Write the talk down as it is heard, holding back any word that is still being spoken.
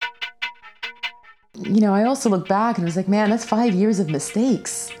I also look back and I was like, man, that's 5 years of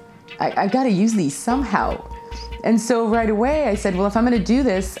mistakes. I got to use these somehow. And so right away I said, well, if I'm going to do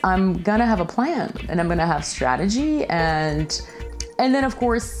this, I'm going to have a plan and I'm going to have strategy. And then, of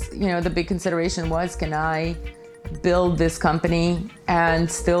course, the big consideration was, can I build this company and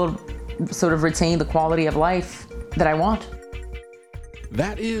still sort of retain the quality of life that I want?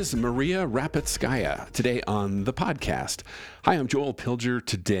 That is Maria Rapetskaya today on the podcast. Hi, I'm Joel Pilger.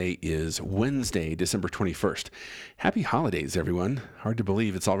 Today is Wednesday, December 21st. Happy holidays, everyone. Hard to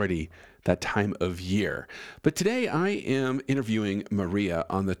believe it's already that time of year. But today I am interviewing Maria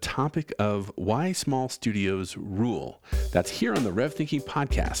on the topic of why small studios rule. That's here on the Rev Thinking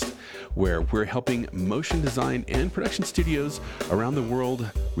podcast, where we're helping motion design and production studios around the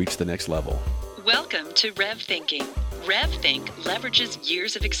world reach the next level. Welcome to Rev Thinking. RevThink leverages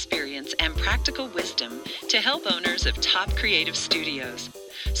years of experience and practical wisdom to help owners of top creative studios,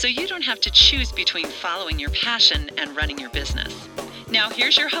 so you don't have to choose between following your passion and running your business. Now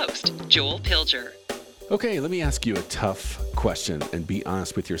here's your host, Joel Pilger. Okay, let me ask you a tough question and be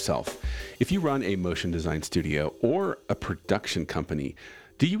honest with yourself. If you run a motion design studio or a production company,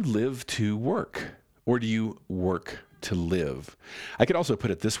 do you live to work or do you work to live? I could also put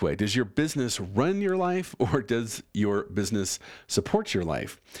it this way. Does your business run your life or does your business support your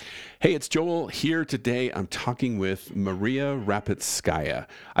life? Hey, it's Joel here today. I'm talking with Maria Rapetskaya.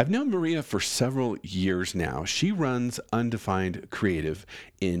 I've known Maria for several years now. She runs Undefined Creative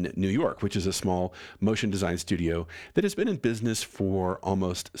in New York, which is a small motion design studio that has been in business for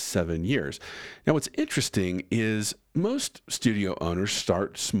almost 7 years. Now, what's interesting is most studio owners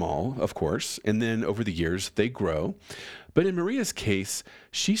start small, of course, and then over the years they grow. But in Maria's case,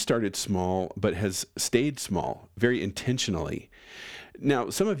 she started small but has stayed small very intentionally. Now,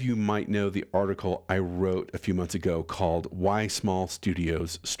 some of you might know the article I wrote a few months ago called Why Small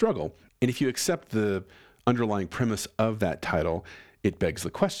Studios Struggle. And if you accept the underlying premise of that title, it begs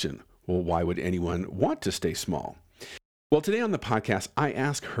the question, well, why would anyone want to stay small? Well, today on the podcast, I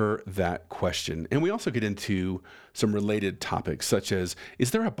ask her that question. And we also get into some related topics, such as,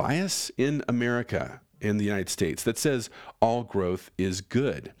 is there a bias in America, in the United States, that says all growth is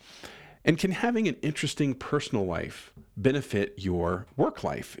good? And can having an interesting personal life benefit your work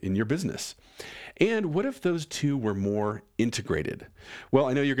life in your business? And what if those two were more integrated? Well,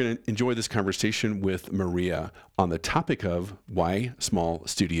 I know you're going to enjoy this conversation with Maria on the topic of why small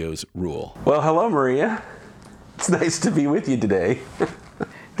studios rule. Well, hello, Maria. It's nice to be with you today.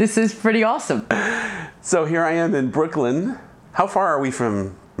 This is pretty awesome. So here I am in Brooklyn. How far are we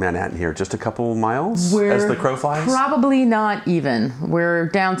from Manhattan here? Just a couple miles as the crow flies? Probably not even. We're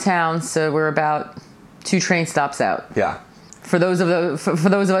downtown, so we're about 2 train stops out. Yeah. For those of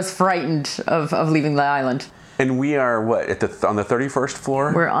us frightened of leaving the island. And we are what, on the 31st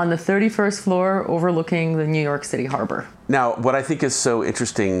floor? We're on the 31st floor overlooking the New York City harbor. Now, what I think is so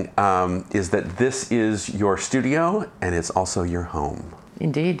interesting is that this is your studio and it's also your home.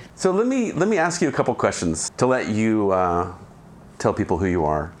 Indeed. So let me ask you a couple questions to let you tell people who you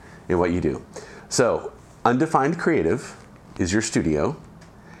are and what you do. So, Undefined Creative is your studio,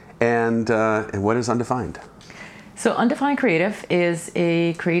 and what is Undefined? So Undefined Creative is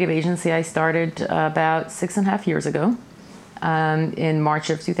a creative agency I started about 6.5 years ago in March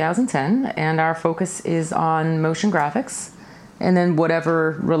of 2010, and our focus is on motion graphics and then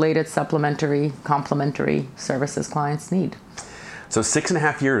whatever related supplementary, complementary services clients need. So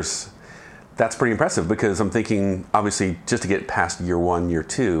 6.5 years. That's pretty impressive because I'm thinking, obviously, just to get past year 1, year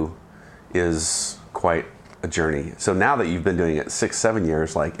 2 is quite a journey. So now that you've been doing it 6-7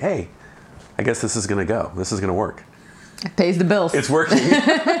 years, like, hey, I guess this is going to go. This is going to work. It pays the bills. It's working.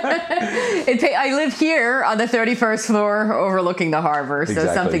 I live here on the 31st floor overlooking the harbor, so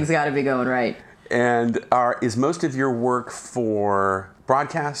Exactly. Something's got to be going right. And is most of your work for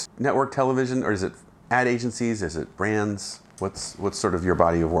broadcast, network television, or is it ad agencies? Is it brands? What's sort of your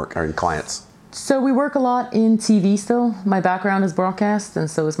body of work or clients? So we work a lot in TV still. My background is broadcast, and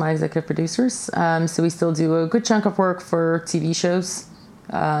so is my executive producers. So we still do a good chunk of work for TV shows,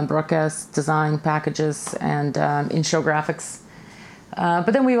 broadcast design packages, and in-show graphics.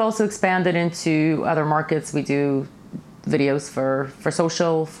 But then we've also expanded into other markets. We do videos for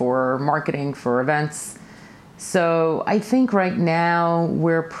social, for marketing, for events. So I think right now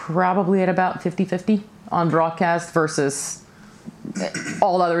we're probably at about 50-50 on broadcast versus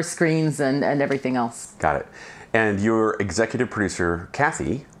all other screens and everything else. Got it. And your executive producer,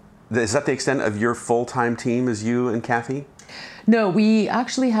 Kathy, is that the extent of your full-time team, is you and Kathy? No, we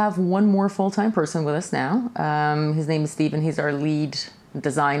actually have one more full-time person with us now. His name is Steven. He's our lead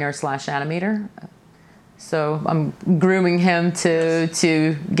designer / animator. So I'm grooming him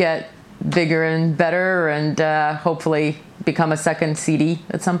to get bigger and better, and hopefully become a second CD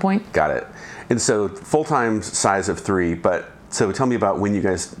at some point. Got it. And so full-time size of 3, but so tell me about when you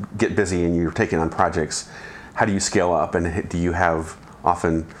guys get busy and you're taking on projects, how do you scale up, and do you have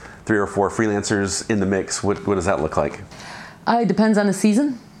often 3 or 4 freelancers in the mix? What does that look like? It depends on the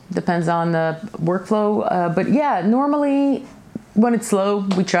season, depends on the workflow. But yeah, normally when it's slow,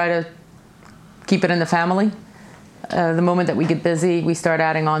 we try to keep it in the family. The moment that we get busy, we start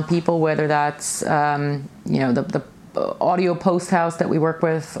adding on people, whether that's the audio post house that we work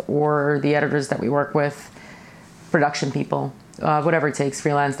with, or the editors that we work with, production people, whatever it takes,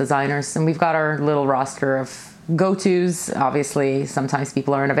 freelance designers. And we've got our little roster of go-tos. Obviously, sometimes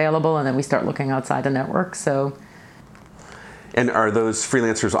people aren't available, and then we start looking outside the network. So. And are those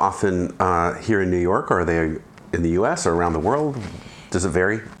freelancers often here in New York, or are they in the U.S. or around the world? Does it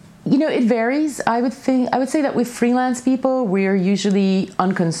vary? It varies. I would say that with freelance people, we're usually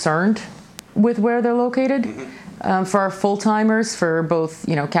unconcerned with where they're located. Mm-hmm. For our full-timers, for both,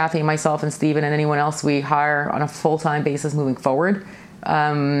 Kathy, myself, and Steven, and anyone else we hire on a full-time basis moving forward,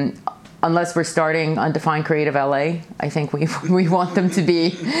 unless we're starting Undefined Creative LA, I think we want them to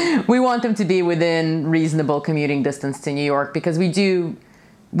be within reasonable commuting distance to New York, because we do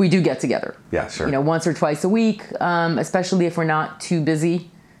get together. Yeah, sure. Once or twice a week, especially if we're not too busy.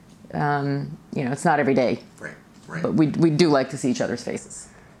 It's not every day. Right. But we do like to see each other's faces.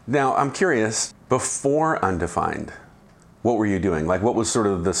 Now, I'm curious, before Undefined, what were you doing? Like, what was sort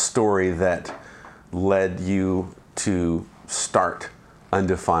of the story that led you to start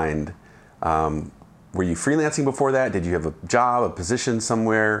Undefined? Were you freelancing before that? Did you have a job, a position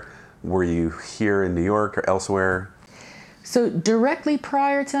somewhere? Were you here in New York or elsewhere? So directly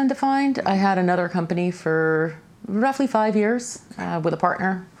prior to Undefined, I had another company for roughly 5 years with a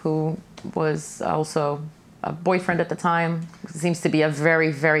partner who was also a boyfriend at the time. It seems to be a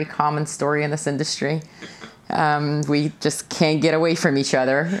very, very common story in this industry. We just can't get away from each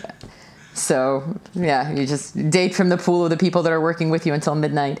other. So yeah, you just date from the pool of the people that are working with you until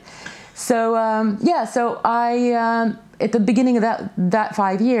midnight. So so I at the beginning of that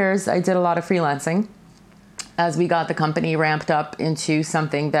 5 years, I did a lot of freelancing as we got the company ramped up into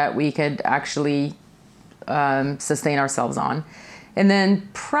something that we could actually sustain ourselves on. And then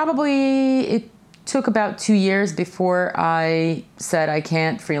probably it took about 2 years before I said I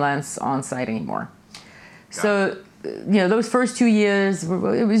can't freelance on site anymore. So, those first 2 years, it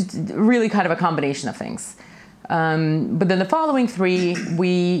was really kind of a combination of things. But then the following 3,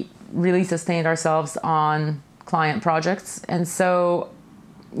 we really sustained ourselves on client projects. And so,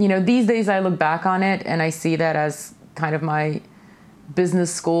 these days I look back on it and I see that as kind of my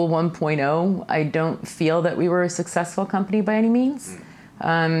business school 1.0. I don't feel that we were a successful company by any means.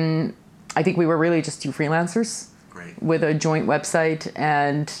 I think we were really just 2 freelancers with a joint website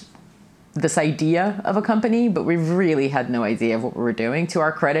and this idea of a company, but we really had no idea of what we were doing. To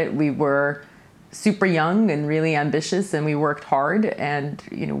our credit, we were super young and really ambitious, and we worked hard, and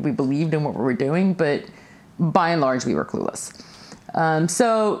we believed in what we were doing, but by and large, we were clueless.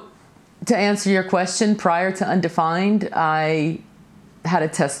 So to answer your question, prior to Undefined, I had a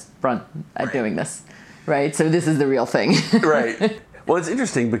test run at doing this, right? So this is the real thing. Right. Well, it's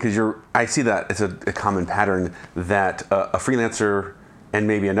interesting because I see that it's a common pattern that a freelancer and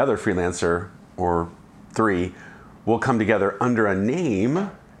maybe another freelancer or 3 will come together under a name,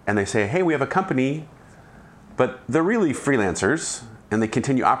 and they say, hey, we have a company, but they're really freelancers, and they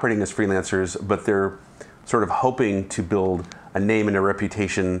continue operating as freelancers, but they're sort of hoping to build a name and a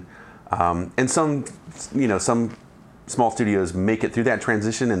reputation. And some small studios make it through that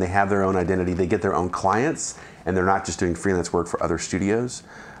transition, and they have their own identity. They get their own clients, and they're not just doing freelance work for other studios.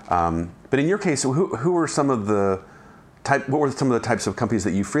 But in your case, who were some of the what were some of the types of companies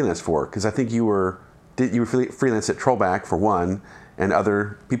that you freelanced for? Because I think you were freelance at Trollback for one, and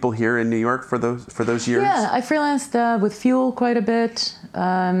other people here in New York for those years. Yeah, I freelanced with Fuel quite a bit,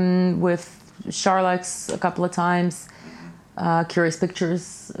 with Charlex a couple of times. Curious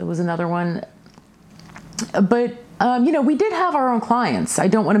Pictures was another one. But we did have our own clients. I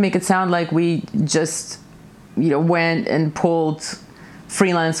don't want to make it sound like we just went and pulled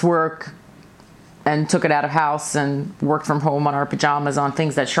freelance work and took it out of house and worked from home on our pajamas on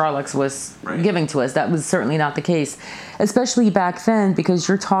things that Charlex was giving to us. That was certainly not the case, especially back then, because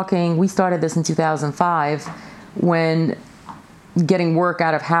we started this in 2005 when getting work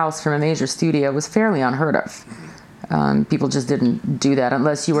out of house from a major studio was fairly unheard of. People just didn't do that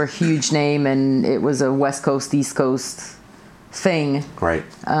unless you were a huge name and it was a West Coast, East Coast thing. Right.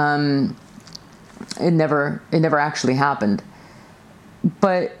 It never actually happened.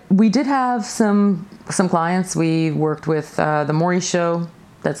 But we did have some clients. We worked with The Maury Show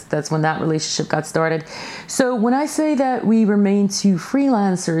That's when that relationship got started. So when I say that we remained two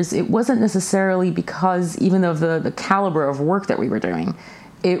freelancers, it wasn't necessarily because even of the caliber of work that we were doing.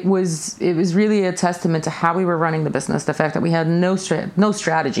 It was really a testament to how we were running the business. The fact that we had no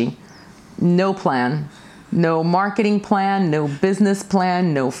strategy, no plan, no marketing plan, no business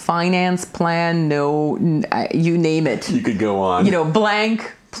plan, no finance plan, no you name it. You could go on.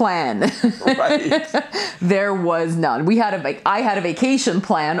 Blank plan. Right. There was none. I had a vacation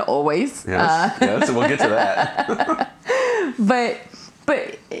plan always. Yes, so we'll get to that. But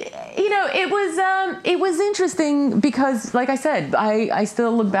it was interesting because, like I said, I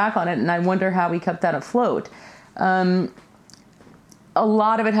still look back on it and I wonder how we kept that afloat. A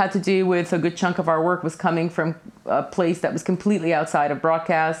lot of it had to do with a good chunk of our work was coming from a place that was completely outside of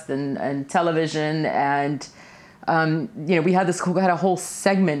broadcast and television, and we had a whole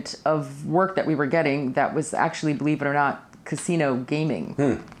segment of work that we were getting that was actually, believe it or not, casino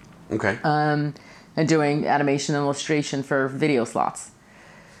gaming. Okay. And doing animation and illustration for video slots.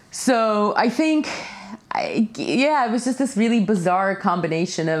 So I think, it was just this really bizarre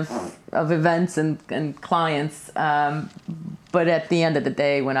combination of events and clients. But at the end of the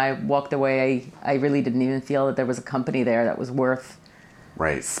day, when I walked away, I really didn't even feel that there was a company there that was worth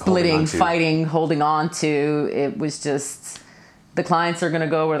splitting, fighting, holding on to. It was just the clients are going to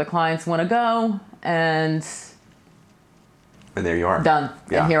go where the clients want to go, and there you are. Done.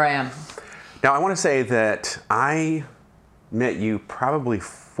 Yeah. And here I am. Now, I want to say that I met you probably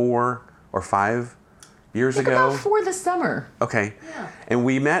 4 or 5 years ago. About 4 this summer. Okay. Yeah. And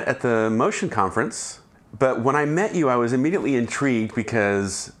we met at the Motion Conference. But when I met you, I was immediately intrigued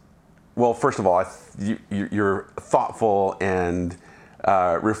because, well, first of all, you're a thoughtful and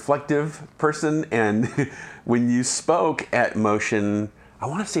reflective person. And when you spoke at Motion, I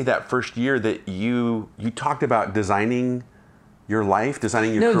want to say that first year that you talked about designing your life,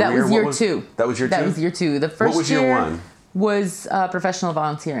 designing your career. No, that was year 2. That was year 2? That was year 2. The first what was year 1? Was professional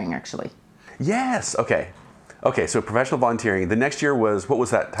volunteering, actually. Yes. Okay. So professional volunteering. The next year was, what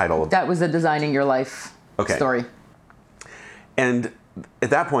was that title? That was the Designing Your Life story. And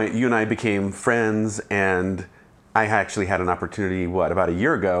at that point, you and I became friends, and I actually had an opportunity, about a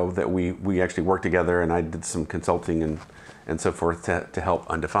year ago, that we actually worked together, and I did some consulting and so forth to help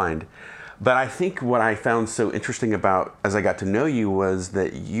Undefined. But I think what I found so interesting about, as I got to know you, was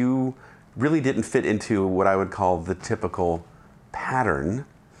that you really didn't fit into what I would call the typical pattern.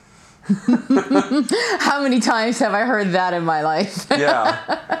 How many times have I heard that in my life?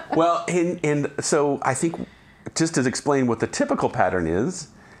 Yeah. Well, and so I think just to explain what the typical pattern is,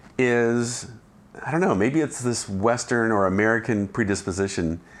 I don't know, maybe it's this Western or American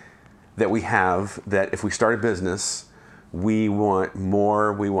predisposition that we have that if we start a business, we want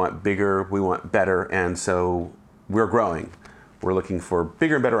more, we want bigger, we want better, and so we're growing. We're looking for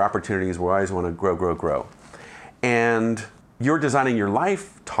bigger and better opportunities. We always want to grow. And your Designing Your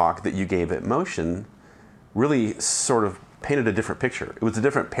Life talk that you gave at Motion really sort of painted a different picture. It was a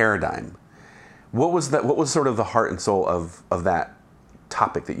different paradigm. What was sort of the heart and soul of that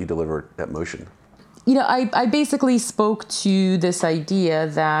topic that you delivered at Motion? I basically spoke to this idea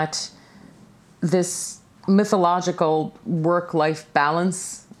that this mythological work-life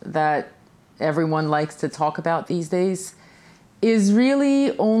balance that everyone likes to talk about these days is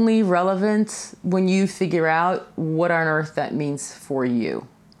really only relevant when you figure out what on earth that means for you.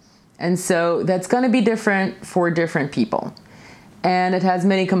 And so that's going to be different for different people. And it has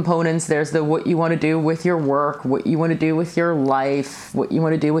many components. There's what you want to do with your work, what you want to do with your life, what you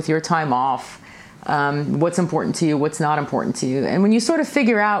want to do with your time off, what's important to you, what's not important to you. And when you sort of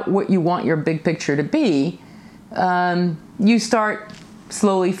figure out what you want your big picture to be, you start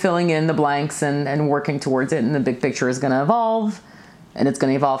slowly filling in the blanks and working towards it, and the big picture is going to evolve, and it's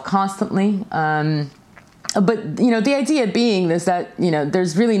going to evolve constantly. But the idea being is that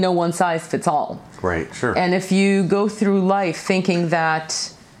there's really no one size fits all. Right, sure. And if you go through life thinking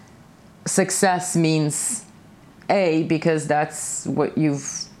that success means A, because that's what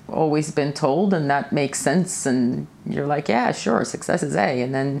you've always been told and that makes sense, and you're like, yeah, sure, success is A,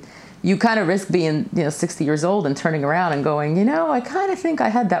 and then you kind of risk being 60 years old and turning around and going, I kind of think I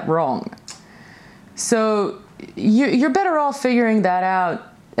had that wrong. So you're better off figuring that out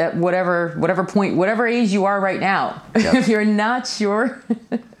at whatever point, whatever age you are right now. Yep. If you're not sure,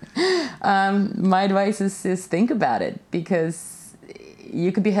 my advice is think about it, because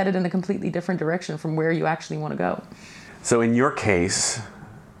you could be headed in a completely different direction from where you actually want to go. So in your case,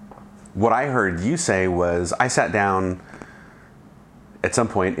 what I heard you say was, I sat down at some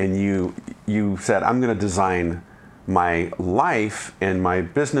point and you said, I'm going to design my life and my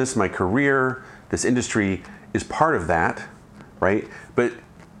business, my career. This industry is part of that, right? But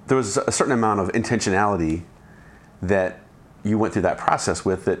there was a certain amount of intentionality that you went through that process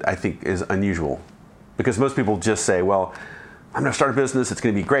with that I think is unusual. Because most people just say, well, I'm going to start a business, it's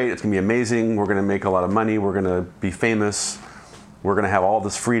going to be great, it's going to be amazing, we're going to make a lot of money, we're going to be famous, we're going to have all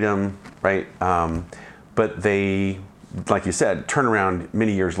this freedom, right? But they, like you said, turn around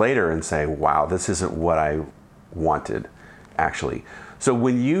many years later and say, wow, this isn't what I wanted, actually. So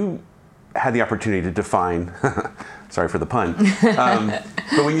when you had the opportunity to define, sorry for the pun,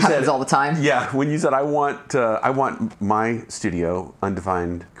 but when you Happens said all the time. Yeah, when you said I want my studio,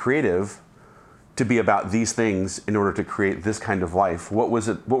 Undefined Creative, to be about these things in order to create this kind of life, what was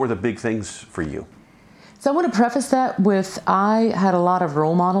it? What were the big things for you? So I want to preface that with, I had a lot of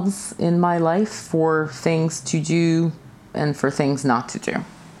role models in my life for things to do and for things not to do.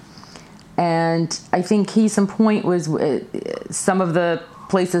 And I think case in point was some of the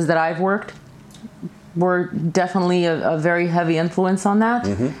places that I've worked were definitely a very heavy influence on that.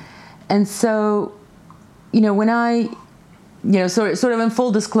 Mm-hmm. And so, when I, sort of in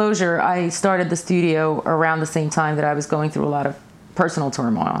full disclosure, I started the studio around the same time that I was going through a lot of personal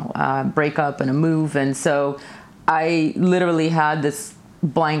turmoil, breakup and a move. And so I literally had this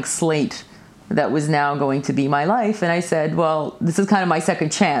blank slate that was now going to be my life. And I said, well, this is kind of my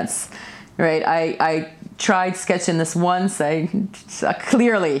second chance, right? I tried sketching this once. I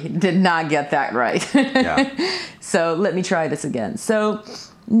clearly did not get that right. Yeah. So let me try this again. So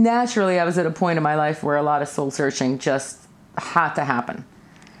naturally, I was at a point in my life where a lot of soul searching just had to happen.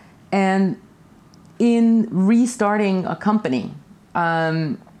 And in restarting a company,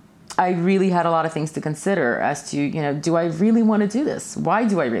 I really had a lot of things to consider as to, do I really want to do this? Why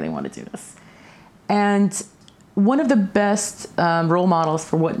do I really want to do this? And one of the best role models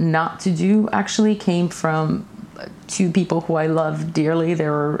for what not to do actually came from two people who I love dearly. They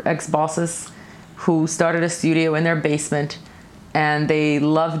were ex-bosses who started a studio in their basement, and they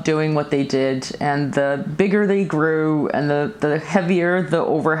loved doing what they did. And the bigger they grew and the heavier the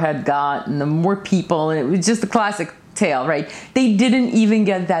overhead got and the more people, and it was just a classic tale, right? They didn't even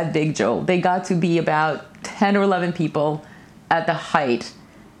get that big, Joel. They got to be about 10 or 11 people at the height.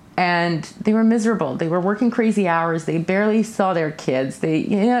 And they were miserable. They were working crazy hours. They barely saw their kids.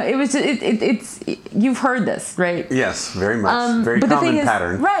 It was it's you've heard this, right? Yes, very much. Very common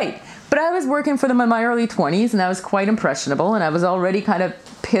pattern. Right. But I was working for them in my early 20s, and I was quite impressionable, and I was already kind of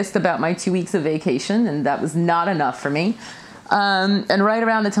pissed about my 2 weeks of vacation, and that was not enough for me. And right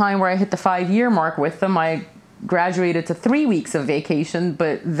around the time where I hit the 5-year mark with them, I graduated to 3 weeks of vacation,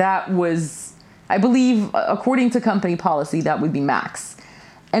 but that was, I believe, according to company policy, that would be max.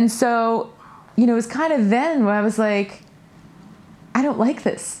 And so, it was kind of then where I was like, I don't like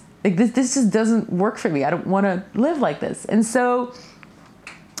this. Like this just doesn't work for me. I don't want to live like this. And so,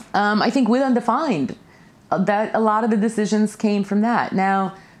 I think with Undefined, that a lot of the decisions came from that.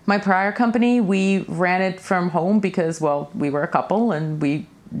 Now, my prior company, we ran it from home because, well, we were a couple and we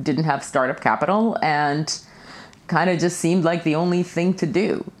didn't have startup capital, and kind of just seemed like the only thing to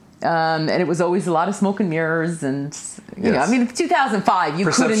do. And it was always a lot of smoke and mirrors, and in 2005 you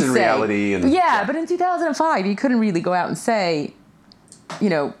couldn't say reality, and but in 2005 you couldn't really go out and say,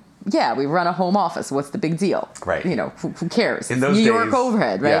 we run a home office. What's the big deal? Right. Who cares? In those New days, York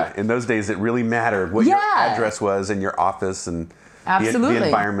overhead, right? Yeah. In those days, it really mattered what your address was in your office and the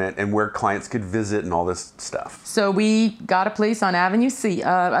environment and where clients could visit and all this stuff. So we got a place on on East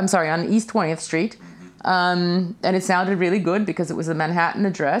 20th Street. And it sounded really good because it was a Manhattan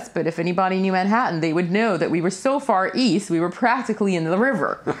address. But if anybody knew Manhattan, they would know that we were so far east, we were practically in the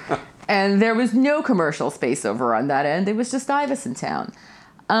river. And there was no commercial space over on that end. It was just Stuyvesant Town.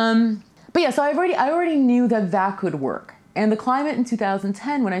 So I already knew that could work. And the climate in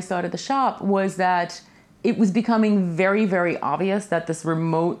 2010 when I started the shop was that it was becoming very, very obvious that this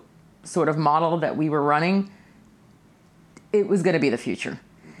remote sort of model that we were running, it was going to be the future.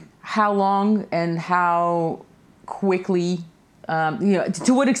 How long and how quickly, to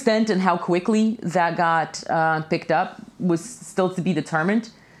what extent and how quickly that got picked up was still to be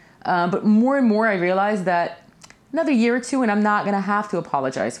determined. But more and more I realized that another year or two and I'm not going to have to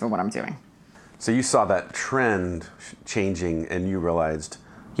apologize for what I'm doing. So you saw that trend changing and you realized,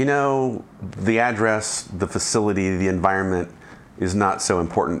 the address, the facility, the environment is not so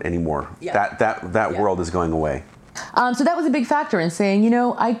important anymore. Yeah. That world is going away. So that was a big factor in saying,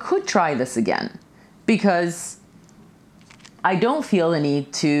 I could try this again because I don't feel the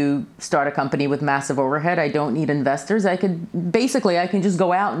need to start a company with massive overhead. I don't need investors. I can just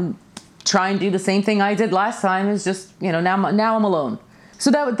go out and try and do the same thing I did last time. Is just, now I'm alone. So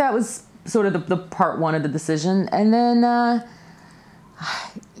that was sort of the part one of the decision. And then, I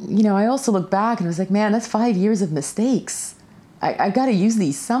also look back and I was like, man, that's 5 years of mistakes. I got to use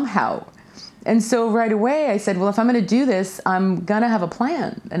these somehow. And so right away I said, well, if I'm going to do this, I'm going to have a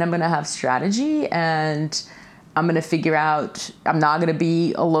plan, and I'm going to have strategy, and I'm going to figure out, I'm not going to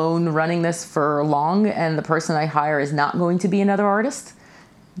be alone running this for long. And the person I hire is not going to be another artist.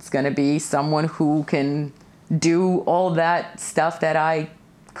 It's going to be someone who can do all that stuff that I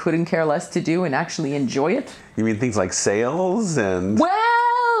couldn't care less to do and actually enjoy it. You mean things like sales and...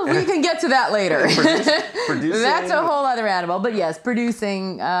 Well, we can get to that later. Producing. That's a whole other animal. But yes,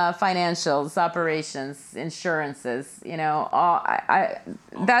 producing, financials, operations, insurances,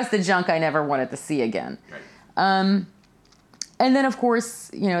 that's the junk I never wanted to see again. Right. And then, of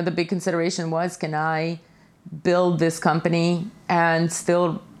course, the big consideration was, can I build this company and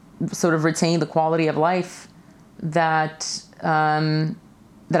still sort of retain the quality of life that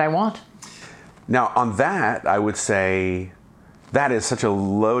I want? Now, on that, I would say that is such a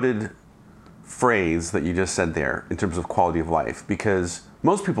loaded phrase that you just said there in terms of quality of life, because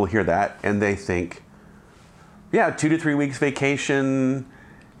most people hear that and they think, yeah, 2 to 3 weeks vacation,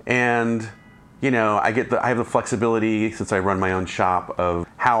 and I have the flexibility, since I run my own shop, of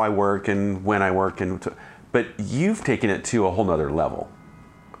how I work and when I work, but you've taken it to a whole nother level,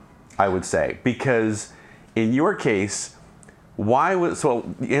 I would say, because in your case,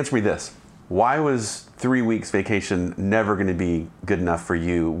 answer me this. Why was 3 weeks vacation never going to be good enough for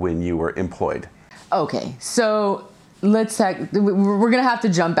you when you were employed? Okay, so we're going to have to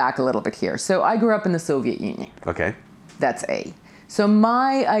jump back a little bit here. So I grew up in the Soviet Union. Okay. That's A. So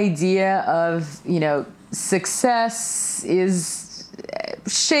my idea of, success is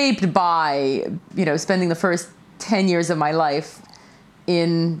shaped by, spending the first 10 years of my life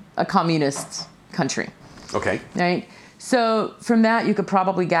in a communist country. Okay. Right? So from that, you could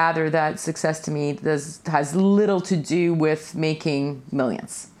probably gather that success to me has little to do with making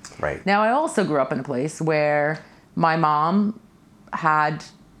millions. Right. Now, I also grew up in a place where my mom had,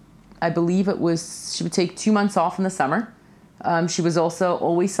 I believe she would take 2 months off in the summer. She was also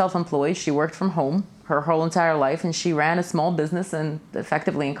always self-employed. She worked from home her whole entire life, and she ran a small business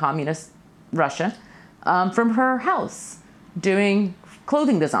effectively in communist Russia from her house, doing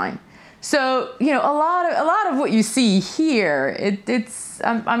clothing design. So, a lot of what you see here,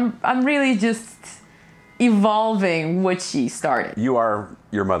 I'm really just evolving what she started. You are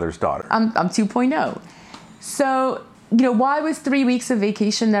your mother's daughter. I'm 2.0. So, why was 3 weeks of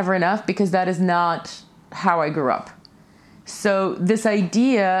vacation never enough? Because that is not how I grew up. So this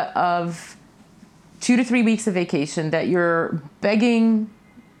idea of 2 to 3 weeks of vacation that you're begging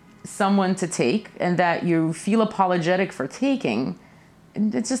someone to take and that you feel apologetic for taking,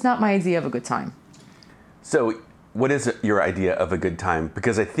 it's just not my idea of a good time. So what is your idea of a good time?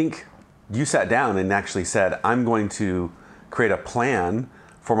 Because I think you sat down and actually said, I'm going to create a plan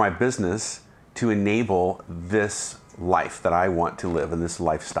for my business to enable this life that I want to live and this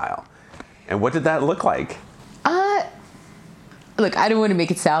lifestyle. And what did that look like? Look, I don't want to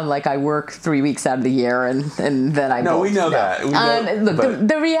make it sound like I work 3 weeks out of the year and then I don't. No, we know that.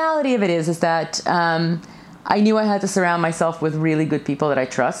 The reality of it is that I knew I had to surround myself with really good people that I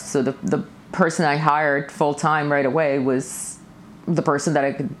trust. So the person I hired full time right away was the person that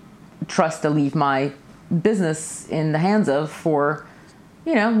I could trust to leave my business in the hands of for,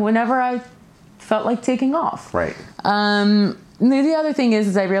 whenever I felt like taking off. Right. The other thing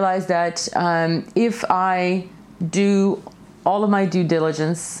is I realized that if I do all of my due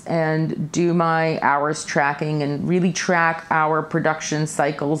diligence and do my hours tracking and really track our production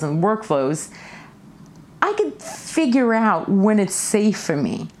cycles and workflows, I can figure out when it's safe for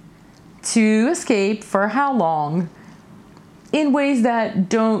me to escape, for how long, in ways that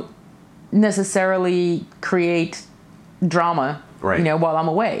don't necessarily create drama, right, while I'm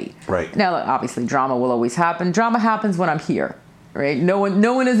away. Right. Now, obviously, drama will always happen. Drama happens when I'm here, right? No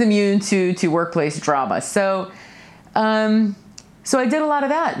one is immune to workplace drama. So I did a lot of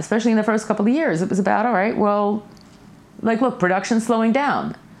that, especially in the first couple of years. It was about, all right, well, look, production's slowing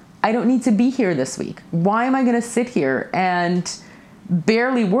down. I don't need to be here this week. Why am I going to sit here and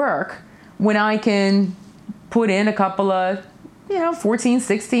barely work when I can put in a couple of, 14,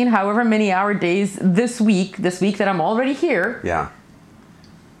 16, however many hour days this week that I'm already here. Yeah.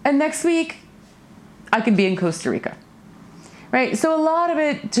 And next week, I can be in Costa Rica. Right? So a lot of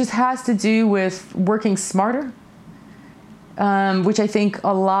it just has to do with working smarter, which I think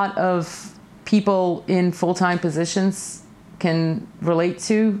a lot of people in full-time positions can relate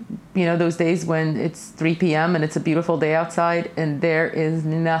to. Those days when it's 3 p.m. and it's a beautiful day outside and there is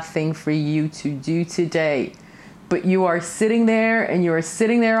nothing for you to do today. But you are sitting there and you are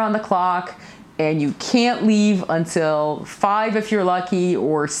sitting there on the clock and you can't leave until 5 if you're lucky,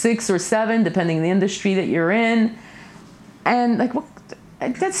 or 6 or 7, depending on the industry that you're in. And like, well,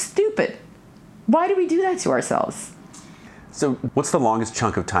 that's stupid. Why do we do that to ourselves? So what's the longest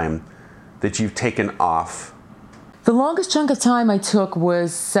chunk of time that you've taken off? The longest chunk of time I took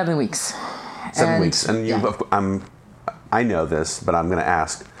was 7 weeks. 7 weeks. And yeah. I know this, but I'm going to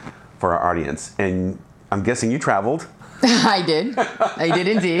ask for our audience. And I'm guessing you traveled. I did. I did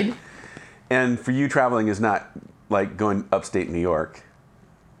indeed. And for you, traveling is not like going upstate New York.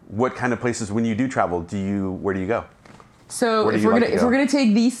 What kind of places, when you do travel, where do you go? So if we're gonna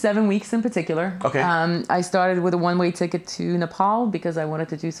take these 7 weeks in particular, okay. I started with a one-way ticket to Nepal because I wanted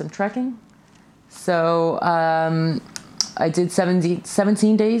to do some trekking. So I did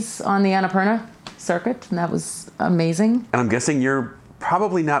 17 days on the Annapurna circuit, and that was amazing. And I'm guessing you're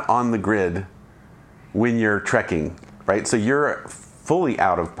probably not on the grid when you're trekking, right? So you're fully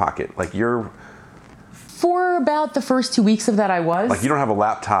out of pocket. Like For about the first 2 weeks of that, I was. Like you don't have a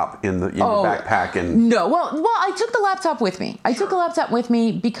laptop in your backpack and. No, well, I took the laptop with me. I took the laptop with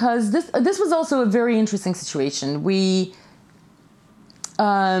me because this was also a very interesting situation. We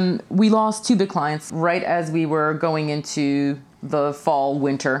lost 2 big clients right as we were going into the fall,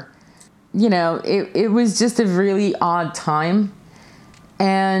 winter. You know, it was just a really odd time.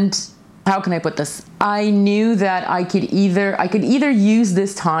 And how can I put this? I knew that I could either use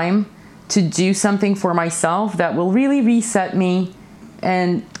this time to do something for myself that will really reset me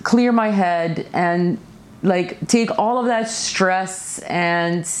and clear my head and like take all of that stress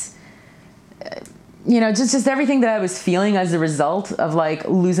and just everything that I was feeling as a result of like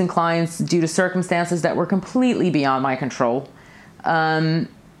losing clients due to circumstances that were completely beyond my control. And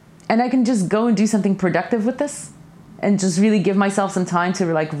I can just go and do something productive with this and just really give myself some time to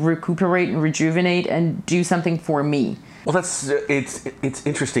like recuperate and rejuvenate and do something for me. Well, it's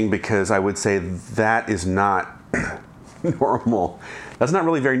interesting because I would say that is not normal. That's not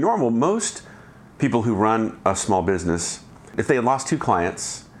really very normal. Most people who run a small business, if they had lost 2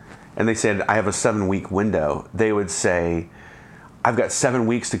 clients and they said, I have a 7-week window, they would say, I've got 7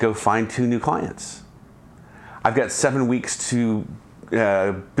 weeks to go find 2 new clients. I've got 7 weeks to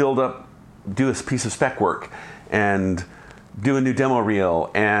do a piece of spec work and do a new demo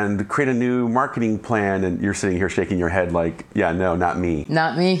reel and create a new marketing plan. And you're sitting here shaking your head like, yeah, no, not me.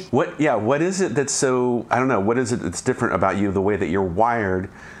 Not me. What is it that's so, I don't know, what is it that's different about you, the way that you're wired,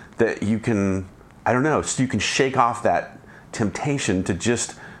 that you can, I don't know, so you can shake off that temptation to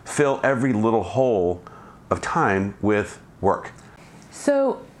just fill every little hole of time with work?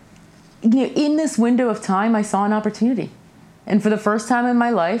 So, in this window of time, I saw an opportunity. And for the first time in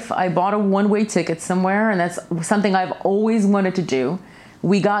my life, I bought a one-way ticket somewhere, and that's something I've always wanted to do.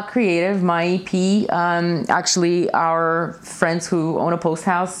 We got creative. My EP, actually, our friends who own a post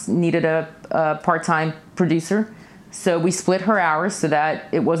house needed a part-time producer. So we split her hours so that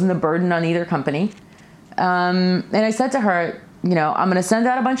it wasn't a burden on either company. And I said to her, I'm going to send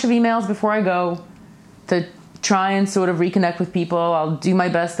out a bunch of emails before I go to try and sort of reconnect with people. I'll do my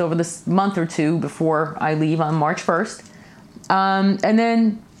best over this month or 2 before I leave on March 1st. And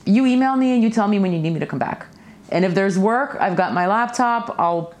then you email me and you tell me when you need me to come back. And if there's work, I've got my laptop.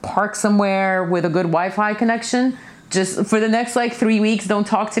 I'll park somewhere with a good Wi-Fi connection. Just for the next 3 weeks, don't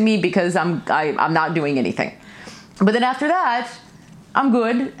talk to me because I'm not doing anything. But then after that, I'm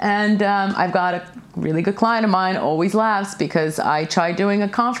good. And I've got a really good client of mine, always laughs because I tried doing a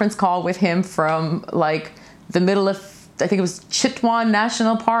conference call with him from the middle of, I think it was Chitwan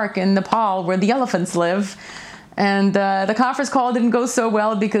National Park in Nepal where the elephants live. And the conference call didn't go so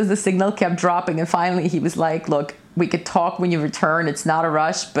well because the signal kept dropping. And finally he was like, look, we could talk when you return. It's not a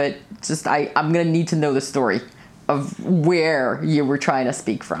rush, but just I'm going to need to know the story of where you were trying to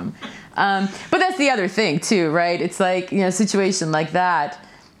speak from. But that's the other thing too, right? It's a situation like that.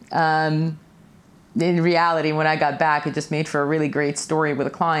 In reality, when I got back, it just made for a really great story with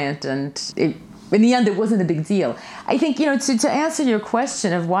a client. And in the end, it wasn't a big deal. I think, to answer your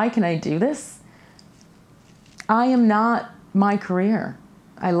question of why can I do this? I am not my career.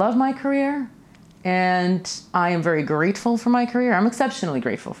 I love my career, and I am very grateful for my career. I'm exceptionally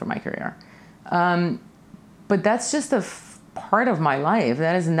grateful for my career. But that's just a part of my life.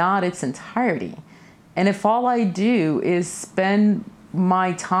 That is not its entirety. And if all I do is spend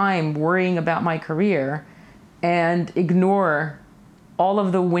my time worrying about my career and ignore all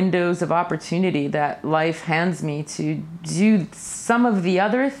of the windows of opportunity that life hands me to do some of the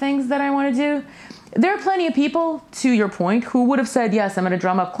other things that I want to do, there are plenty of people, to your point, who would have said, yes, I'm going to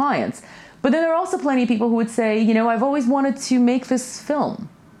drum up clients. But then there are also plenty of people who would say, I've always wanted to make this film.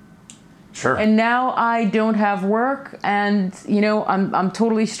 Sure. And now I don't have work and, I'm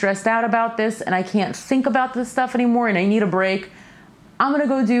totally stressed out about this and I can't think about this stuff anymore and I need a break. I'm going to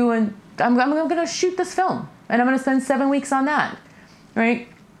go I'm going to shoot this film. and I'm going to spend 7 weeks on that, right?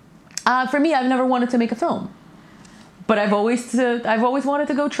 For me, I've never wanted to make a film, but I've always wanted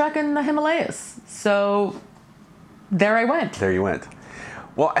to go trek in the Himalayas. So there I went. There you went.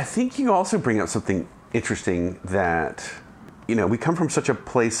 Well, I think you also bring up something interesting that, we come from such a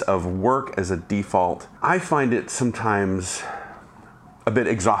place of work as a default. I find it sometimes a bit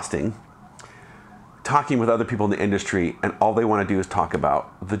exhausting talking with other people in the industry and all they want to do is talk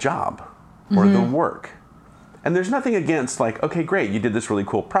about the job or the work. And there's nothing against like, okay, great, you did this really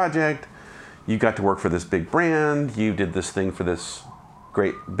cool project, you got to work for this big brand, you did this thing for this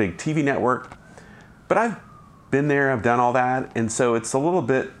great big TV network. But I've been there, I've done all that, and so it's a little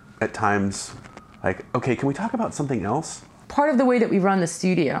bit at times like, okay, can we talk about something else? Part of the way that we run the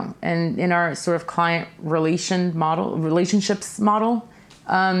studio and in our sort of client relationships model,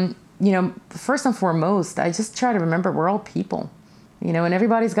 first and foremost, I just try to remember we're all people. And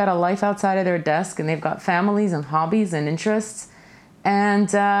everybody's got a life outside of their desk, and they've got families and hobbies and interests.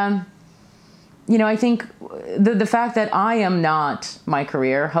 And, I think the fact that I am not my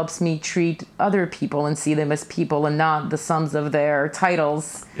career helps me treat other people and see them as people and not the sums of their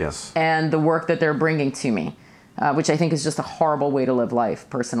titles and the work that they're bringing to me, which I think is just a horrible way to live life,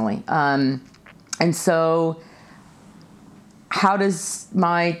 personally. And so how does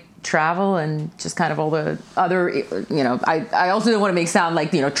my travel and just kind of all the other, I also don't want to make sound like,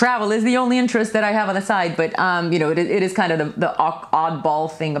 travel is the only interest that I have on the side, but, it is kind of the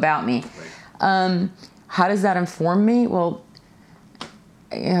oddball thing about me. How does that inform me? Well,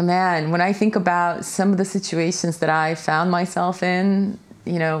 when I think about some of the situations that I found myself in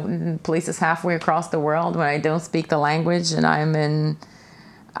places halfway across the world when I don't speak the language and I'm in,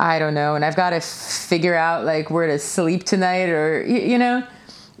 I don't know, and I've got to figure out like where to sleep tonight or,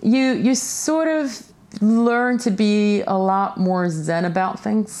 you sort of learn to be a lot more zen about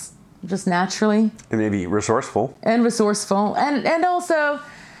things just naturally. And maybe resourceful. And also,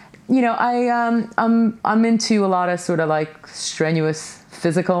 I'm into a lot of sort of like strenuous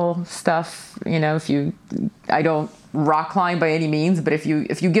physical stuff. I don't rock climb by any means, but if you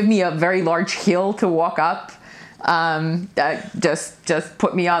give me a very large hill to walk up, just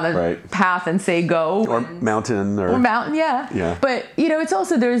put me on the path and say go. Or mountain. Yeah. But, it's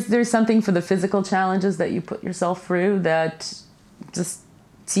also, there's something for the physical challenges that you put yourself through that just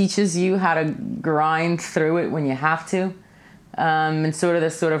teaches you how to grind through it when you have to. And sort of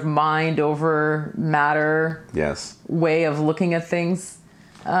this sort of mind over matter way of looking at things.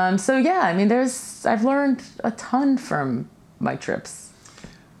 I've learned a ton from my trips.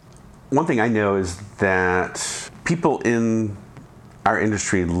 One thing I know is that people in our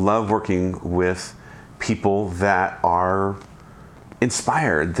industry love working with people that are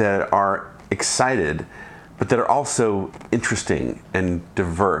inspired, that are excited, but that are also interesting and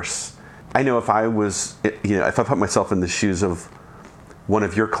diverse. I know if I put myself in the shoes of one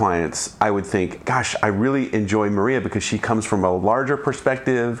of your clients, I would think, gosh, I really enjoy Maria because she comes from a larger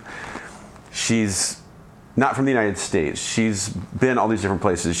perspective. She's not from the United States. She's been all these different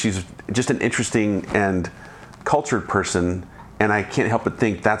places. She's just an interesting and cultured person, and I can't help but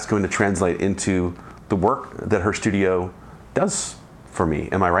think that's going to translate into the work that her studio does for me.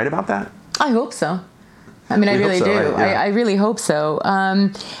 Am I right about that? I hope so. I really do. Right? Yeah. I really hope so.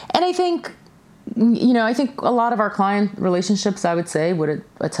 And I think, I think a lot of our client relationships, I would say, would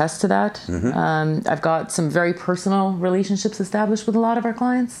attest to that. Mm-hmm. I've got some very personal relationships established with a lot of our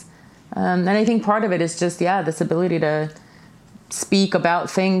clients. And I think part of it is just, this ability to speak about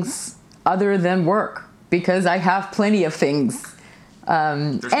things other than work, because I have plenty of things.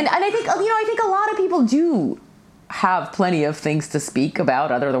 And I think, I think a lot of people do have plenty of things to speak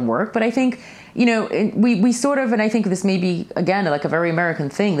about other than work. But I think, we sort of, and I think this may be, again, like a very American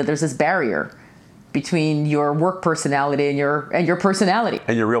thing, that there's this barrier between your work personality and your personality.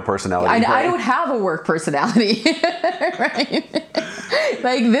 And your real personality. I don't have a work personality, right?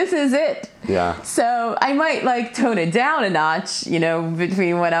 Like, this is it. Yeah. So I might like tone it down a notch,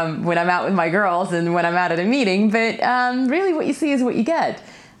 between when I'm out with my girls and when I'm out at a meeting. But really, what you see is what you get.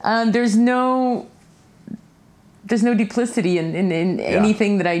 There's no duplicity in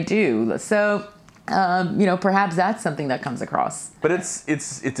anything that I do. So, perhaps that's something that comes across. But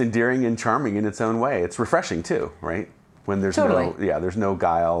it's endearing and charming in its own way. It's refreshing too, right? When there's there's no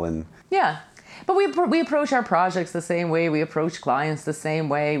guile and. Yeah. But we approach our projects the same way. We approach clients the same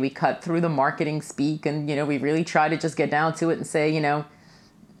way. We cut through the marketing speak, and we really try to just get down to it and say,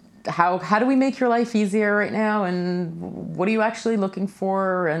 how do we make your life easier right now, and what are you actually looking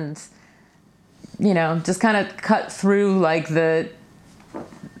for, and just kind of cut through like the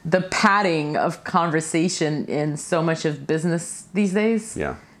padding of conversation in so much of business these days.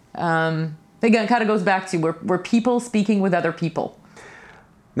 Yeah. again, it kind of goes back to we're people speaking with other people.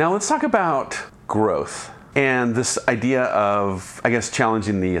 Now let's talk about growth and this idea of, I guess,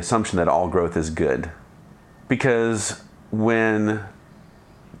 challenging the assumption that all growth is good. Because when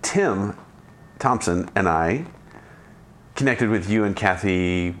Tim Thompson and I connected with you and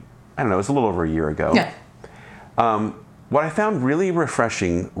Kathy, I don't know, it was a little over a year ago. Yeah. What I found really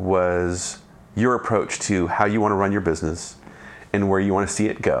refreshing was your approach to how you want to run your business and where you want to see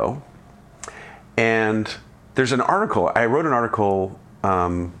it go. And there's an article, I wrote an article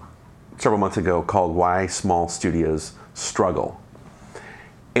several months ago called Why Small Studios Struggle.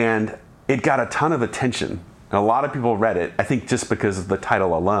 And it got a ton of attention. And a lot of people read it, I think just because of the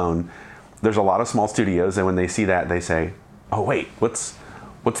title alone. There's a lot of small studios, and when they see that, they say, oh wait, what's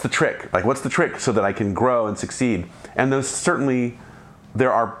the trick? Like, what's the trick so that I can grow and succeed? And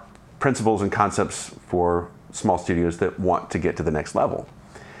there are principles and concepts for small studios that want to get to the next level.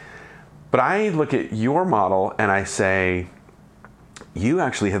 But I look at your model and I say, you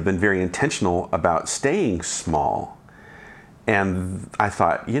actually have been very intentional about staying small. And I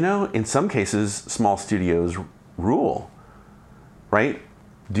thought, in some cases, small studios rule, right?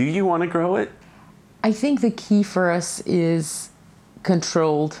 Do you want to grow it? I think the key for us is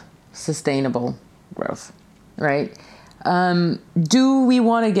controlled, sustainable growth, right? Do we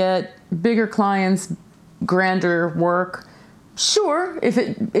want to get bigger clients, grander work? Sure, if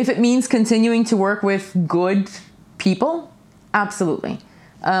it means continuing to work with good people, absolutely.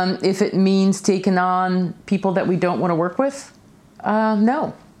 If it means taking on people that we don't want to work with,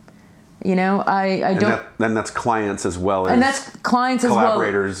 no. I don't. And that's clients as well as. And that's clients as well.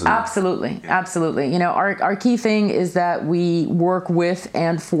 Collaborators. Absolutely. Our key thing is that we work with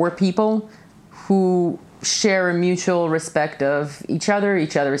and for people who share a mutual respect of each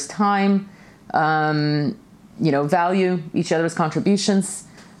other's time, value each other's contributions,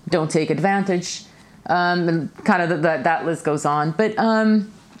 don't take advantage, and kind of that list goes on. But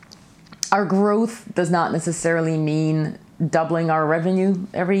our growth does not necessarily mean doubling our revenue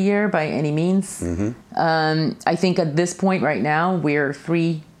every year by any means. Mm-hmm. I think at this point right now, we're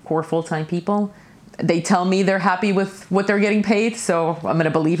 3 core full-time people. They tell me they're happy with what they're getting paid, so I'm going to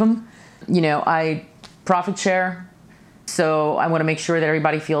believe them. I profit share, so I want to make sure that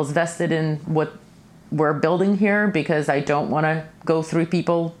everybody feels vested in what we're building here, because I don't want to go through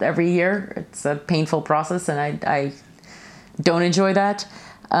people every year. It's a painful process, and I don't enjoy that.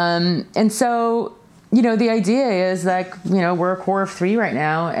 And so, the idea is that, we're a core of 3 right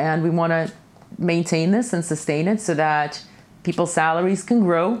now, and we want to maintain this and sustain it so that people's salaries can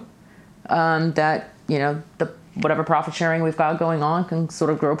grow, that, whatever profit sharing we've got going on can sort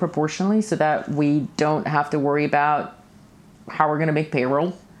of grow proportionally so that we don't have to worry about how we're going to make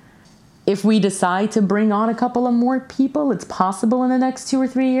payroll. If we decide to bring on a couple of more people, it's possible in the next 2 or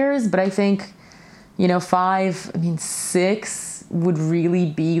 3 years, but I think, 6 would really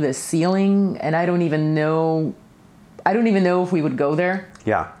be the ceiling, and I don't even know if we would go there.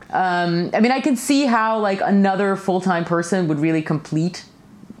 Yeah. I can see how another full-time person would really complete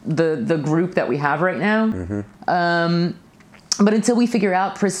the group that we have right now. Mm-hmm. But until we figure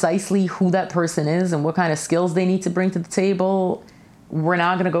out precisely who that person is and what kind of skills they need to bring to the table, we're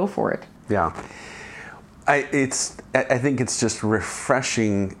not going to go for it. Yeah. I think it's just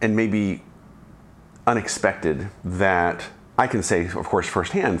refreshing and maybe unexpected that I can say, of course,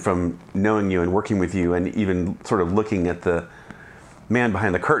 firsthand from knowing you and working with you and even sort of looking at the man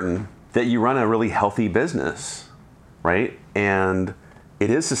behind the curtain, that you run a really healthy business, right? And it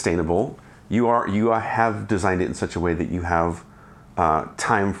is sustainable. You have designed it in such a way that you have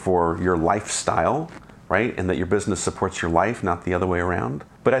time for your lifestyle, right? And that your business supports your life, not the other way around.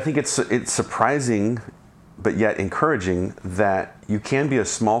 But I think it's surprising, but yet encouraging, that you can be a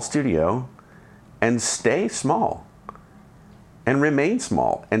small studio and stay small and remain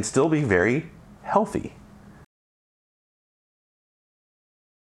small and still be very healthy.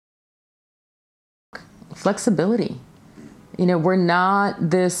 Flexibility. We're not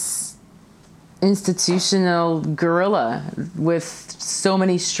this institutional gorilla with so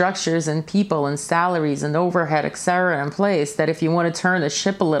many structures and people and salaries and overhead, et cetera, in place that if you want to turn the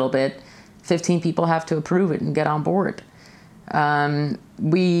ship a little bit, 15 people have to approve it and get on board.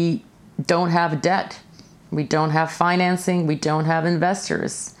 We don't have debt. We don't have financing. We don't have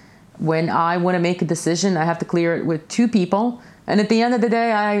investors. When I want to make a decision, I have to clear it with 2 people. And at the end of the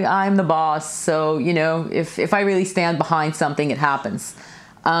day, I'm the boss. So, if I really stand behind something, it happens.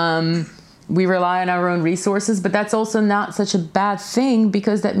 We rely on our own resources, but that's also not such a bad thing,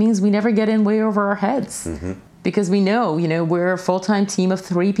 because that means we never get in way over our heads. Mm-hmm. Because we know, we're a full-time team of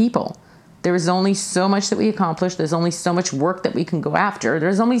 3 people. There is only so much that we accomplish. There's only so much work that we can go after.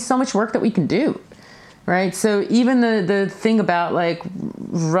 There's only so much work that we can do, right? So even the thing about like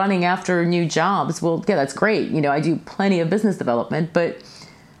running after new jobs, well, yeah, that's great. You know, I do plenty of business development, but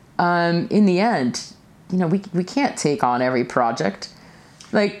in the end, you know, we can't take on every project.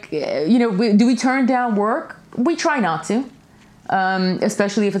 Like, you know, do we turn down work? We try not to.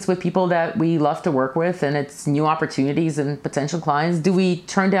 Especially if it's with people that we love to work with and it's new opportunities and potential clients. Do we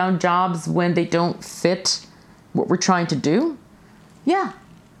turn down jobs when they don't fit what we're trying to do? Yeah.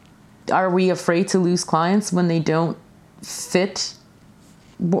 Are we afraid to lose clients when they don't fit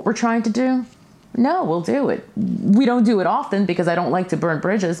what we're trying to do? No, we'll do it. We don't do it often because I don't like to burn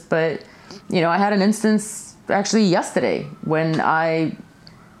bridges, but, you know, I had an instance actually yesterday when I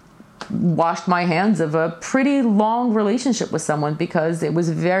washed my hands of a pretty long relationship with someone because it was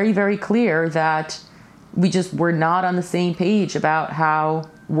very, very clear that we just were not on the same page about how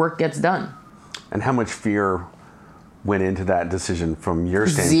work gets done. And how much fear went into that decision from your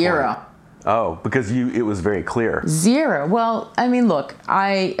standpoint? Zero. Oh, because it was very clear. Zero. Well, I mean, look,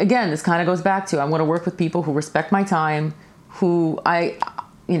 again, this kind of goes back to, I want to work with people who respect my time, who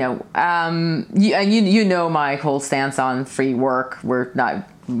you know my whole stance on free work.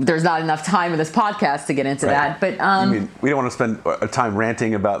 There's not enough time in this podcast to get into that, but you mean we don't want to spend time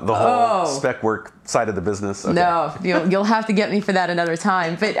ranting about the whole spec work side of the business? Okay. No, you'll have to get me for that another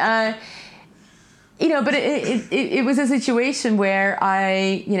time. But you know, but it was a situation where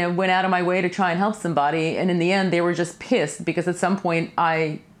I, you know, went out of my way to try and help somebody, and in the end, they were just pissed because at some point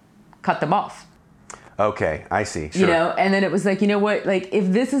I cut them off. Okay, I see. Sure. You know, and then it was like, you know what, like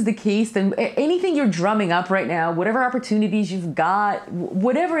if this is the case, then anything you're drumming up right now, whatever opportunities you've got,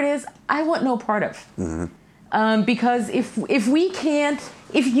 whatever it is, I want no part of. Mm-hmm. Because if you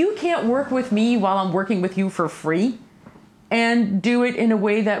can't work with me while I'm working with you for free and do it in a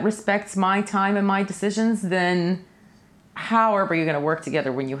way that respects my time and my decisions, then how are you going to work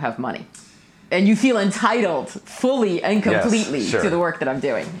together when you have money and you feel entitled fully and completely to the work that I'm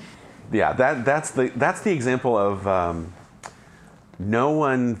doing? Yeah, that's the example of no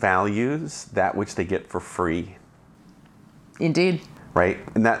one values that which they get for free. Indeed. Right,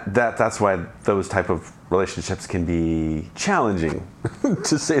 and that's why those type of relationships can be challenging,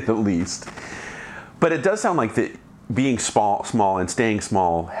 to say the least. But it does sound like that being small and staying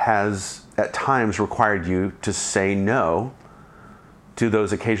small has at times required you to say no to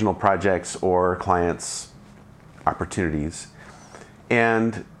those occasional projects or clients' opportunities,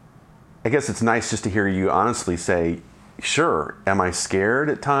 and I guess it's nice just to hear you honestly say, sure, am I scared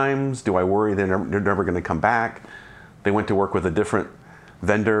at times? Do I worry they're never going to come back? They went to work with a different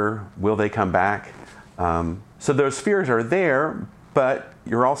vendor. Will they come back? So those fears are there, but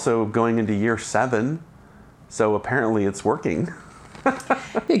you're also going into year 7. So apparently it's working.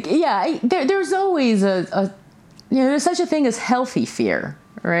 Yeah, there's always there's such a thing as healthy fear,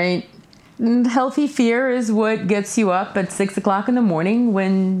 right? Healthy fear is what gets you up at 6 o'clock in the morning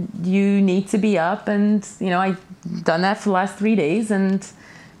when you need to be up. And, you know, I've done that for the last 3 days. And,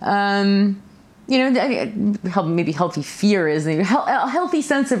 you know, maybe healthy fear is a healthy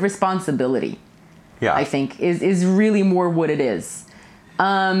sense of responsibility. Yeah, I think is really more what it is.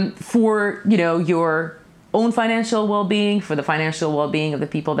 For, you know, your own financial well-being, for the financial well-being of the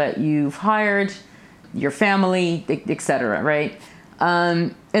people that you've hired, your family, et cetera, right?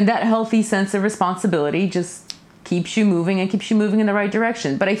 And that healthy sense of responsibility just keeps you moving and keeps you moving in the right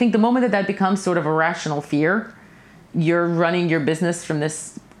direction. But I think the moment that becomes sort of a rational fear, you're running your business from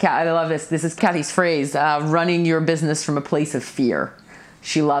this, I love this, this is Kathy's phrase, running your business from a place of fear.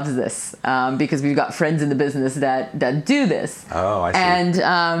 She loves this because we've got friends in the business that do this. Oh, I see.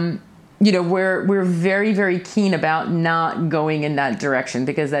 And, you know, we're very, very keen about not going in that direction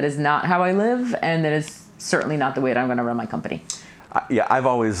because that is not how I live, and that is certainly not the way that I'm going to run my company. Yeah, I've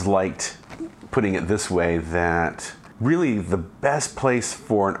always liked putting it this way, that really the best place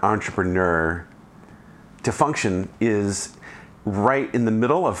for an entrepreneur to function is right in the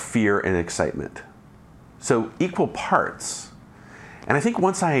middle of fear and excitement. So equal parts. And I think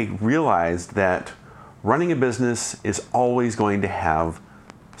once I realized that running a business is always going to have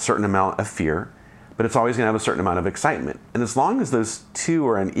a certain amount of fear, but it's always going to have a certain amount of excitement. And as long as those two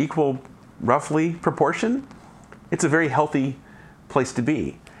are in equal, roughly, proportion, it's a very healthy place to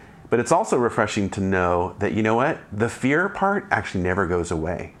be. But it's also refreshing to know that, you know what, the fear part actually never goes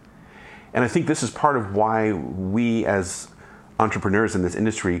away. And I think this is part of why we as entrepreneurs in this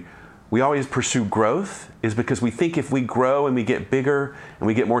industry, we always pursue growth, is because we think if we grow and we get bigger and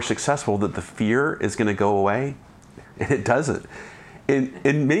we get more successful, that the fear is going to go away. And it doesn't. And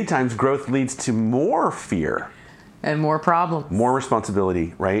many times growth leads to more fear. And more problems. More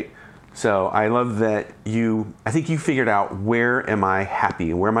responsibility, right? So I love that I think you figured out, where am I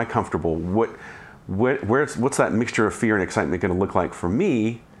happy and where am I comfortable? What's that mixture of fear and excitement going to look like for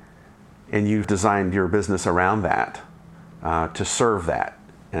me? And you've designed your business around that, to serve that.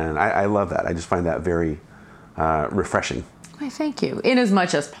 And I love that. I just find that very refreshing. Why, thank you. In as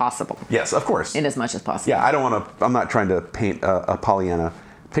much as possible. Yes, of course. In as much as possible. Yeah, I'm not trying to paint a Pollyanna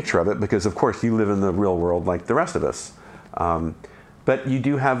picture of it, because of course you live in the real world like the rest of us. But you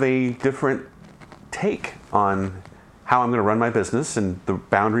do have a different take on how I'm going to run my business and the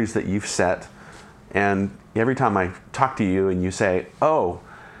boundaries that you've set. And every time I talk to you and you say, oh,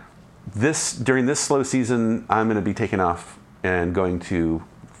 during this slow season, I'm going to be taking off and going to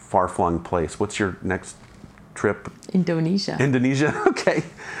far-flung place. What's your next trip? Indonesia. Okay.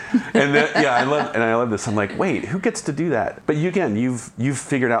 And I love this. I'm like, wait, who gets to do that? But you've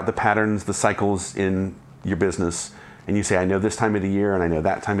figured out the patterns, the cycles in your business, and you say, I know this time of the year and I know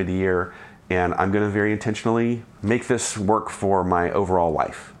that time of the year, and I'm going to very intentionally make this work for my overall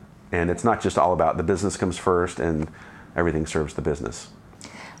life. And it's not just all about the business comes first and everything serves the business.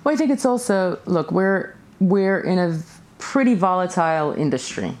 Well, I think it's also, look, we're in a pretty volatile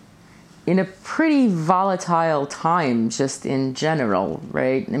industry, in a pretty volatile time just in general,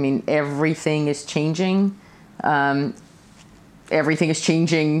 right? I mean, everything is changing. Everything is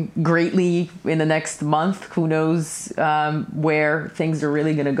changing greatly in the next month. Who knows where things are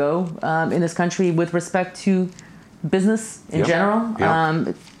really going to go in this country with respect to business in general.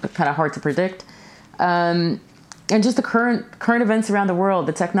 Kind of hard to predict. And just the current events around the world,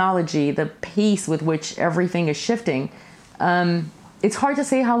 the technology, the pace with which everything is shifting. It's hard to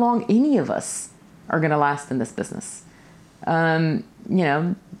say how long any of us are going to last in this business.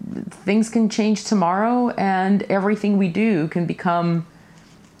 Things can change tomorrow, and everything we do can become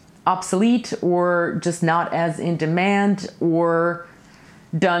obsolete or just not as in demand or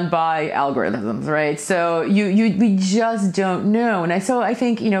done by algorithms, right? So we just don't know. And I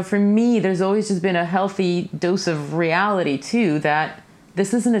think, for me, there's always just been a healthy dose of reality too, that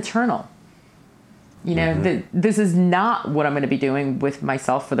this isn't eternal. This is not what I'm going to be doing with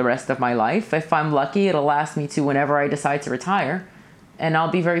myself for the rest of my life. If I'm lucky, it'll last me to whenever I decide to retire. And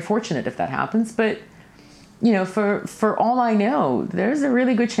I'll be very fortunate if that happens. But, for all I know, there's a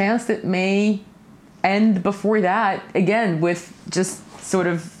really good chance it may end before that, again, with just sort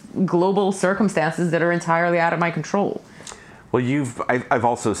of global circumstances that are entirely out of my control. Well, I've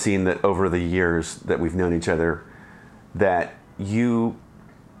also seen that over the years that we've known each other, that you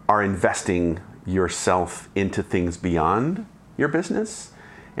are investing yourself into things beyond your business,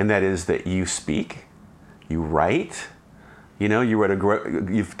 and that is that you speak, you write,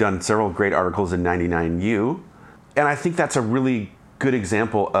 you've done several great articles in 99U, and I think that's a really good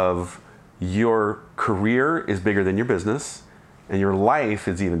example of your career is bigger than your business, and your life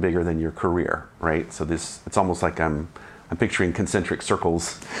is even bigger than your career, right? So it's almost like I'm picturing concentric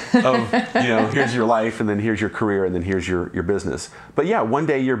circles of, here's your life, and then here's your career, and then here's your business. But yeah, one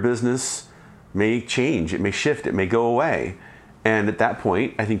day your business may change, it may shift, it may go away. And at that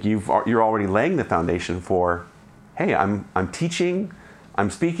point, I think you're already laying the foundation for, hey, I'm teaching, I'm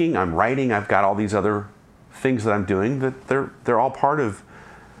speaking, I'm writing, I've got all these other things that I'm doing that they're all part of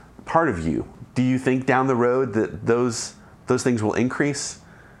you. Do you think down the road that those things will increase?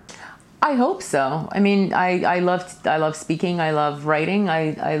 I hope so. I mean, I love speaking, I love writing,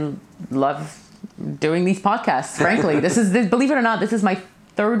 I love doing these podcasts, frankly. Believe it or not, this is my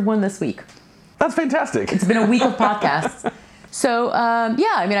third one this week. That's fantastic. It's been a week of podcasts. So,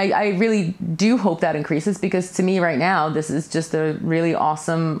 I really do hope that increases, because to me right now, this is just a really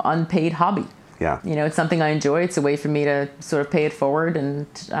awesome unpaid hobby. Yeah. It's something I enjoy. It's a way for me to sort of pay it forward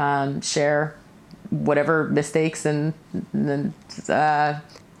and share whatever mistakes and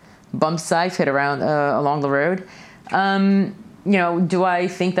bumps I've hit around along the road. Do I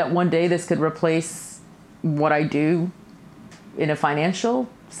think that one day this could replace what I do in a financial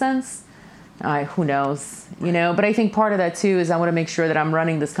sense? Who knows, but I think part of that too is I want to make sure that I'm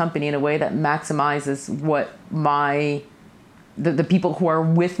running this company in a way that maximizes what the people who are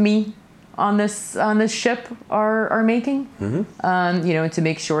with me on this ship are making, and to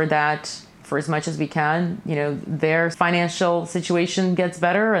make sure that for as much as we can, their financial situation gets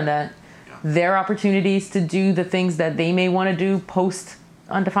better, and that their opportunities to do the things that they may want to do post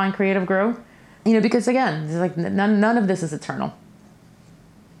Undefined Creative grow, because again, it's like none of this is eternal.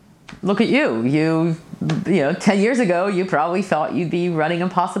 Look at you. 10 years ago, you probably thought you'd be running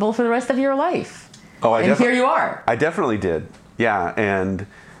Impossible for the rest of your life. Oh, and here you are. I definitely did. Yeah, and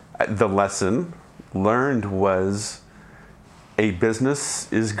the lesson learned was a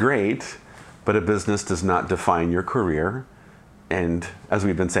business is great, but a business does not define your career. And as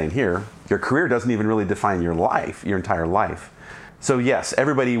we've been saying here, your career doesn't even really define your life, your entire life. So yes,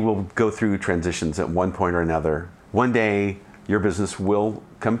 everybody will go through transitions at one point or another. One day, your business will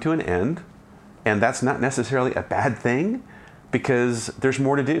come to an end, and that's not necessarily a bad thing because there's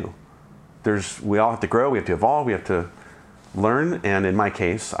more to do. We all have to grow, we have to evolve, we have to learn, and in my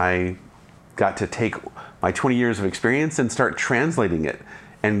case, I got to take my 20 years of experience and start translating it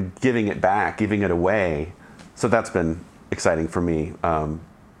and giving it back, giving it away. So that's been exciting for me.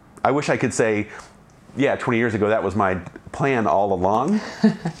 I wish I could say, yeah, 20 years ago, that was my plan all along.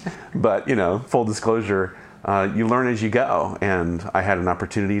 But, full disclosure, you learn as you go. And I had an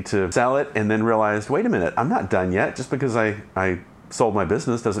opportunity to sell it and then realized, wait a minute, I'm not done yet. Just because I sold my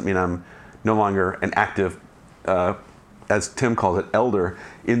business doesn't mean I'm no longer an active, as Tim calls it, elder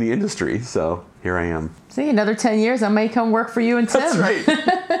in the industry. So here I am. See, another 10 years, I may come work for you and Tim. That's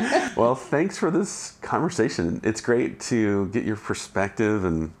right. Well, thanks for this conversation. It's great to get your perspective,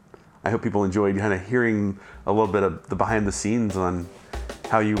 and I hope people enjoyed kind of hearing a little bit of the behind the scenes on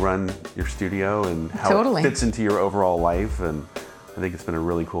how you run your studio and how it fits into your overall life. And I think it's been a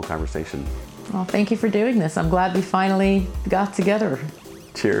really cool conversation. Well, thank you for doing this. I'm glad we finally got together.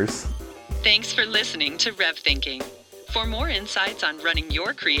 Cheers. Thanks for listening to Rev Thinking. For more insights on running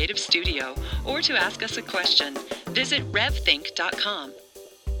your creative studio or to ask us a question, visit revthink.com.